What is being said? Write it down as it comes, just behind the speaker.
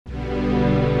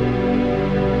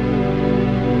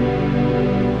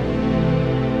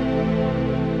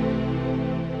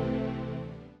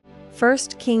1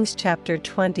 Kings chapter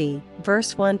 20,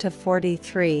 verse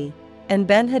 1-43. And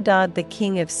Benhadad the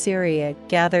king of Syria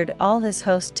gathered all his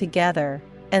host together,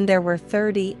 and there were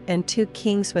 32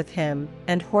 kings with him,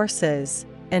 and horses,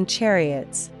 and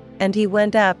chariots. And he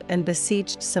went up and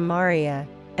besieged Samaria,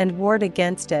 and warred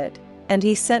against it. And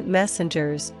he sent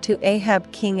messengers to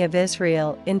Ahab king of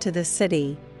Israel into the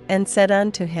city, and said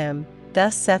unto him,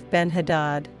 Thus saith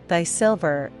Benhadad, Thy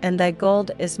silver and thy gold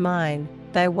is mine,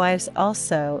 thy wives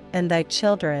also and thy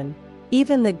children,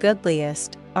 even the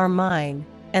goodliest, are mine.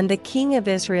 And the king of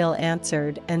Israel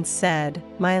answered and said,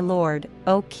 My lord,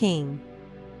 O king,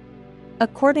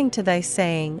 according to thy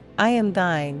saying, I am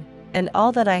thine, and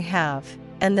all that I have.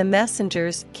 And the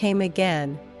messengers came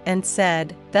again, and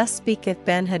said, Thus speaketh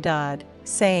Benhadad,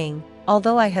 saying,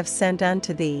 Although I have sent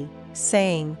unto thee,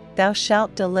 saying, Thou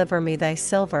shalt deliver me thy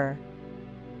silver,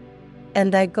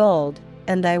 and thy gold,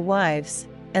 and thy wives,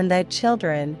 and thy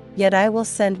children, yet I will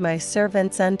send my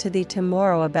servants unto thee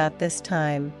tomorrow about this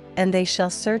time, and they shall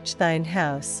search thine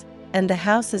house, and the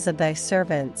houses of thy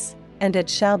servants, and it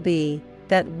shall be,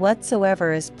 that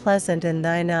whatsoever is pleasant in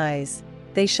thine eyes,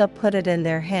 they shall put it in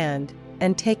their hand,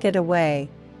 and take it away.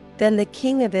 Then the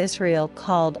king of Israel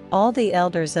called all the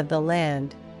elders of the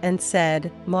land, and said,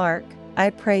 Mark, I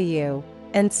pray you,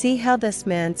 and see how this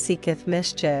man seeketh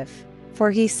mischief.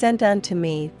 For he sent unto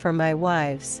me for my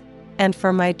wives, and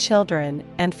for my children,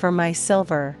 and for my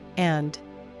silver, and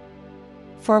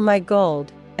for my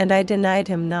gold, and I denied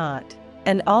him not.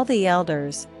 And all the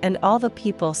elders and all the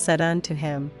people said unto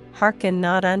him, Hearken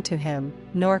not unto him,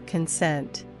 nor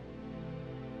consent.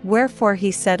 Wherefore he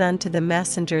said unto the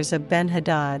messengers of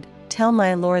Benhadad, Tell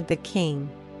my lord the king,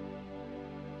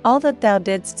 All that thou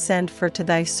didst send for to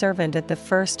thy servant at the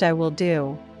first I will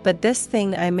do, but this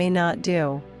thing I may not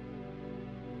do.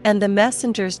 And the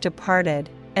messengers departed,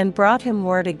 and brought him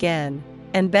word again.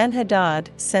 And Benhadad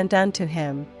sent unto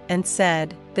him, and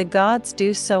said, The gods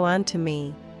do so unto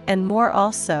me, and more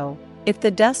also, if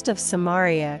the dust of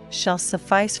Samaria shall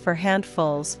suffice for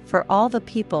handfuls for all the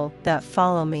people that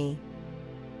follow me.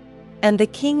 And the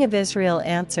king of Israel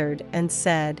answered and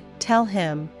said, Tell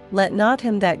him, Let not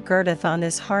him that girdeth on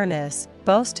his harness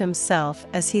boast himself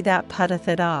as he that putteth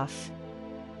it off.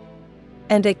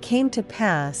 And it came to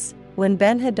pass, when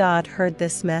Benhadad heard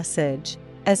this message,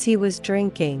 as he was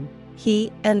drinking,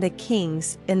 he and the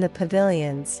kings in the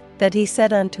pavilions, that he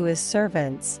said unto his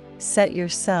servants, Set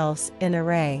yourselves in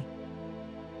array.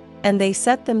 And they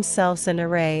set themselves in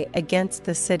array against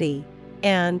the city.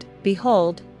 And,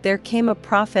 behold, there came a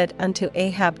prophet unto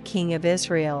Ahab king of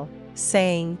Israel,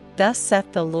 saying, Thus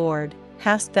saith the Lord,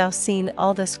 Hast thou seen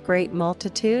all this great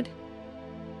multitude?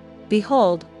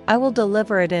 Behold, I will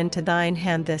deliver it into thine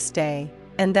hand this day,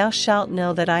 and thou shalt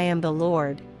know that I am the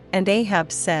Lord. And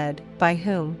Ahab said, By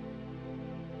whom?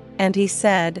 And he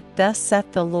said, Thus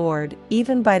saith the Lord,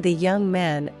 even by the young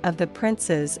men of the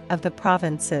princes of the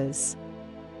provinces.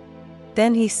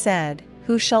 Then he said,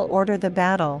 Who shall order the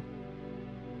battle?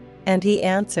 And he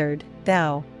answered,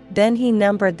 Thou. Then he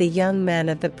numbered the young men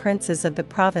of the princes of the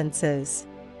provinces,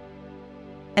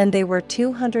 and they were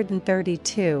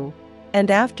 232.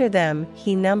 And after them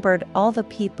he numbered all the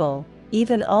people,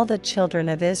 even all the children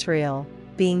of Israel,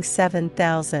 being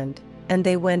 7,000, and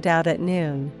they went out at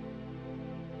noon.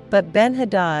 But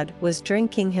Benhadad was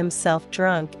drinking himself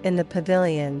drunk in the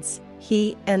pavilions,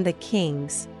 he and the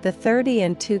kings, the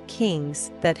 32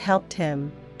 kings that helped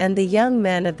him. And the young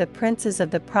men of the princes of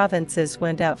the provinces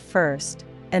went out first,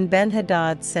 and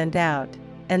Benhadad sent out,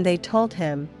 and they told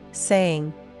him,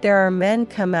 saying, There are men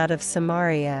come out of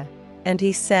Samaria. And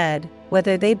he said,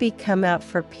 Whether they be come out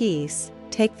for peace,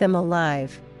 take them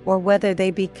alive, or whether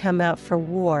they be come out for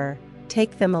war,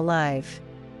 take them alive.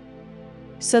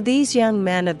 So these young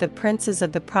men of the princes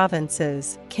of the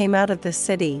provinces came out of the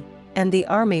city, and the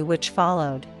army which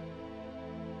followed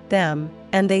them,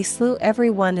 and they slew every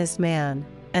one his man,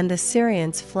 and the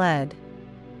Syrians fled.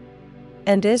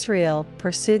 And Israel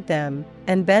pursued them,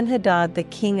 and Benhadad the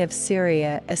king of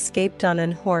Syria escaped on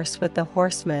an horse with the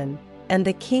horsemen. And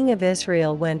the king of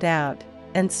Israel went out,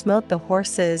 and smote the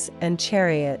horses and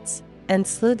chariots, and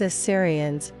slew the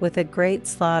Syrians with a great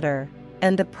slaughter.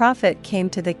 And the prophet came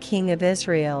to the king of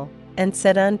Israel, and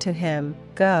said unto him,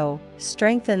 Go,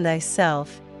 strengthen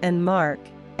thyself, and mark,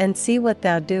 and see what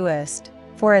thou doest,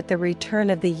 for at the return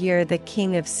of the year the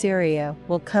king of Syria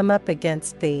will come up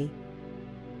against thee.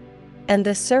 And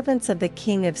the servants of the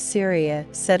king of Syria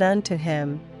said unto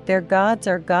him, Their gods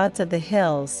are gods of the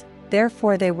hills,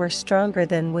 therefore they were stronger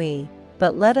than we,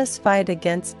 but let us fight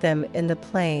against them in the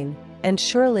plain, and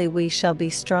surely we shall be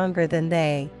stronger than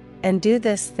they. And do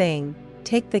this thing,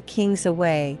 take the kings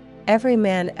away, every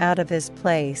man out of his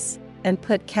place, and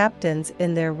put captains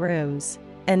in their rooms,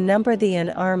 and number thee an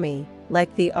army,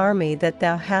 like the army that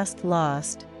thou hast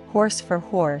lost, horse for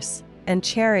horse, and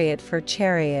chariot for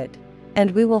chariot,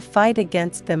 and we will fight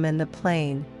against them in the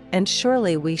plain, and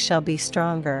surely we shall be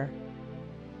stronger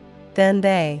than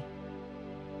they.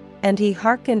 And he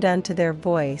hearkened unto their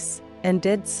voice, and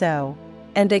did so.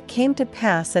 And it came to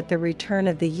pass at the return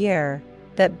of the year,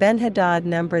 that Benhadad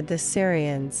numbered the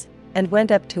Syrians, and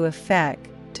went up to Aphek,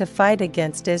 to fight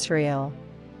against Israel.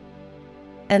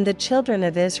 And the children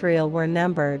of Israel were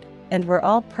numbered, and were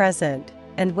all present,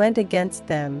 and went against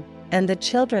them, and the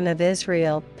children of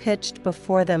Israel pitched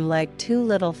before them like two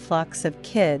little flocks of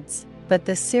kids, but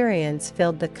the Syrians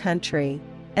filled the country.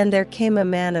 And there came a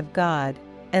man of God,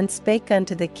 and spake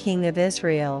unto the king of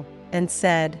Israel, and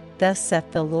said, Thus saith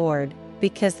the Lord,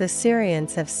 because the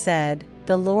Syrians have said,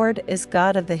 The Lord is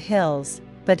God of the hills,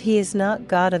 but he is not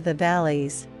God of the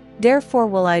valleys. Therefore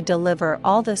will I deliver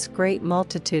all this great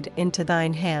multitude into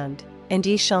thine hand, and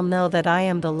ye shall know that I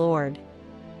am the Lord.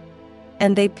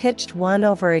 And they pitched one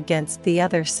over against the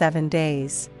other 7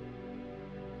 days.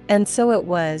 And so it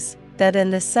was, that in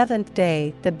the 7th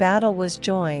day the battle was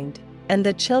joined, and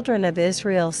the children of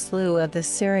Israel slew of the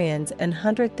Syrians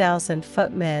 100,000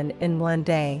 footmen in 1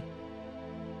 day.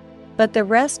 But the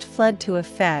rest fled to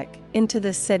Aphek, into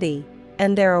the city,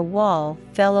 and there a wall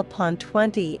fell upon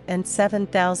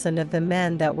 27,000 of the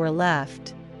men that were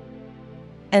left.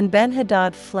 And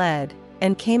Benhadad fled,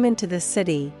 and came into the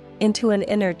city, into an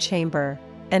inner chamber,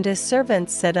 and his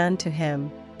servants said unto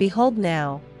him, Behold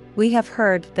now, we have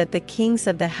heard that the kings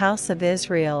of the house of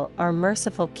Israel are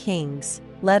merciful kings.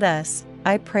 Let us,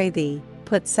 I pray thee,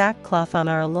 put sackcloth on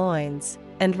our loins,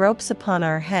 and ropes upon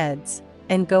our heads,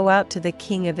 and go out to the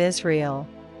king of Israel.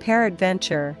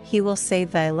 Peradventure he will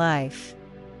save thy life.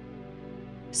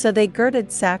 So they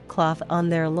girded sackcloth on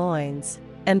their loins,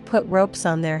 and put ropes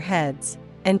on their heads,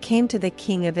 and came to the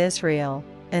king of Israel,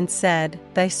 and said,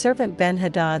 Thy servant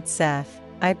Benhadad saith,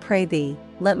 I pray thee,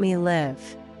 let me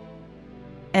live.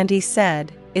 And he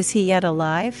said, Is he yet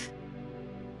alive?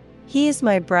 He is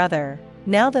my brother.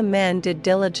 Now the men did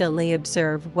diligently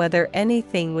observe whether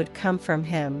anything would come from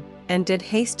him, and did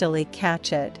hastily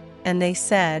catch it, and they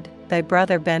said, Thy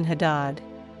brother Benhadad.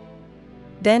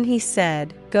 Then he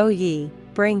said, Go ye,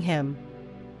 bring him.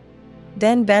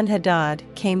 Then Benhadad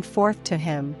came forth to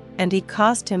him, and he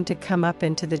caused him to come up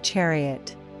into the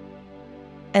chariot.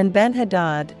 And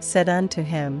Benhadad said unto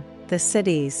him, The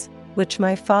cities, which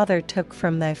my father took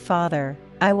from thy father,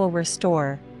 I will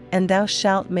restore, and thou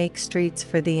shalt make streets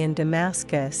for thee in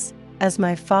Damascus, as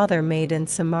my father made in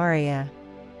Samaria.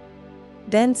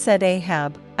 Then said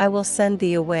Ahab, I will send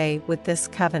thee away with this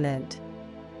covenant.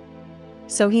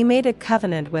 So he made a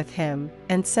covenant with him,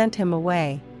 and sent him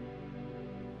away.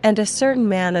 And a certain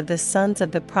man of the sons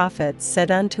of the prophets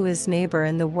said unto his neighbor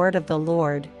in the word of the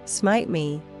Lord, Smite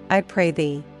me, I pray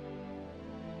thee.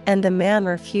 And the man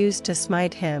refused to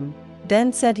smite him.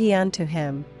 Then said he unto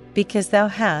him, Because thou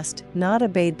hast not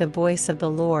obeyed the voice of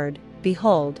the Lord,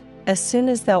 behold, as soon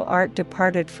as thou art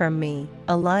departed from me,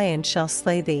 a lion shall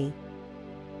slay thee.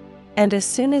 And as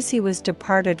soon as he was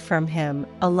departed from him,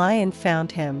 a lion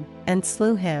found him, and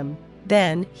slew him.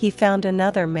 Then he found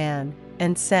another man,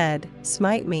 and said,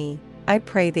 Smite me, I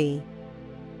pray thee.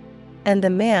 And the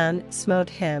man smote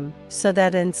him, so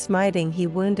that in smiting he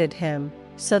wounded him.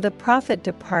 So the prophet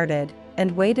departed,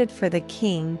 and waited for the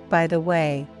king by the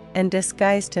way, and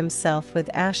disguised himself with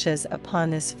ashes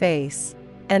upon his face.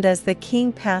 And as the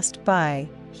king passed by,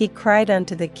 he cried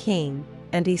unto the king,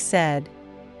 and he said,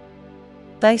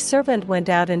 Thy servant went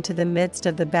out into the midst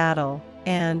of the battle,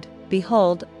 and,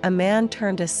 behold, a man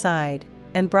turned aside,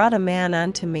 and brought a man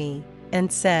unto me,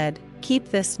 and said, Keep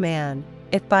this man,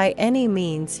 if by any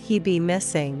means he be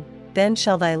missing, then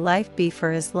shall thy life be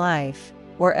for his life,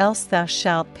 or else thou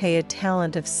shalt pay a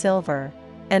talent of silver.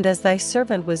 And as thy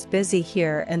servant was busy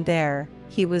here and there,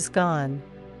 he was gone.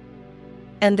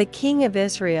 And the king of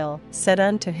Israel said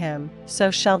unto him,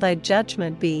 So shall thy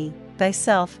judgment be,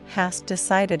 thyself hast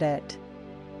decided it.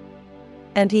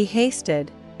 And he hasted,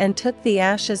 and took the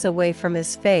ashes away from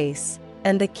his face,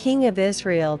 and the king of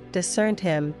Israel discerned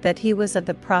him that he was of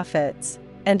the prophets.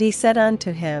 And he said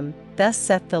unto him, Thus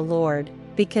saith the Lord,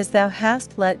 Because thou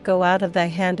hast let go out of thy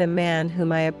hand a man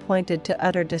whom I appointed to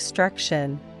utter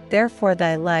destruction, therefore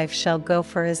thy life shall go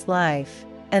for his life,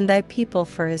 and thy people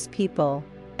for his people.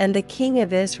 And the king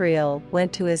of Israel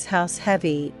went to his house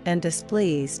heavy and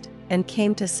displeased, and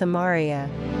came to Samaria.